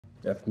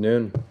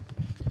Afternoon.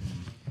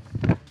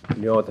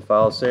 You know what the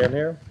file's saying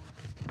here?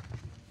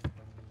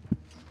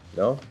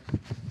 No?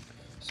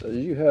 So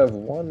you have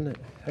one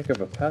heck of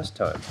a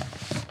pastime.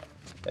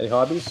 Any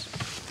hobbies?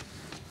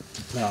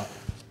 No.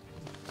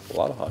 A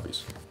lot of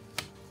hobbies.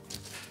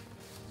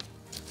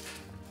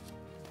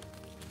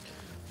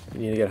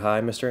 You need to get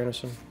high, Mr.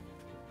 Anderson?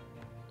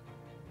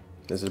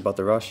 This is about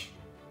the rush?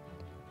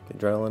 The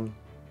adrenaline?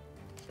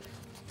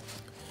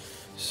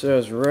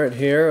 Says right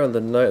here on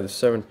the night of the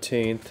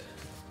 17th,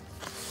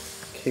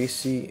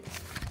 Casey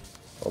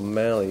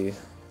O'Malley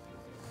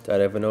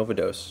died of an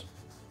overdose.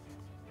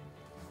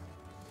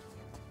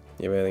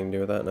 You have anything to do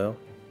with that now?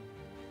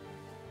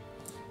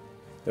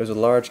 There's a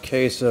large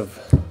case of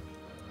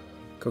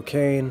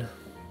cocaine.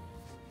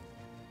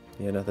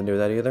 You had nothing to do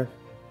with that either?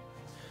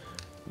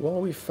 Well,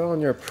 we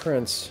found your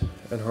prints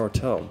in her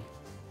hotel.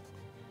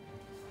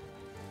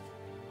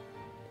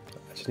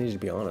 I just need you to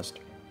be honest.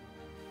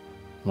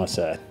 What's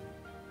that?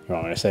 You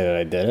want me to say that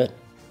I did it?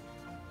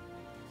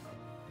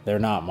 They're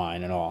not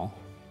mine at all.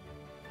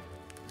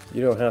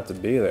 You don't have to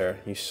be there.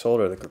 You sold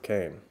her the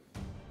cocaine.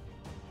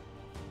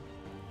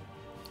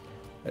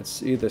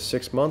 It's either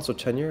 6 months or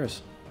 10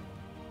 years.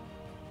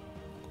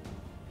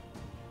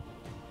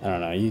 I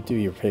don't know. You do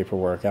your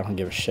paperwork. I don't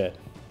give a shit.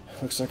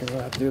 Looks like I'm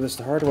gonna have to do this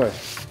the hard way.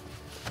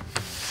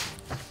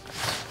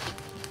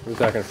 We'll be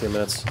back in a few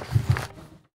minutes.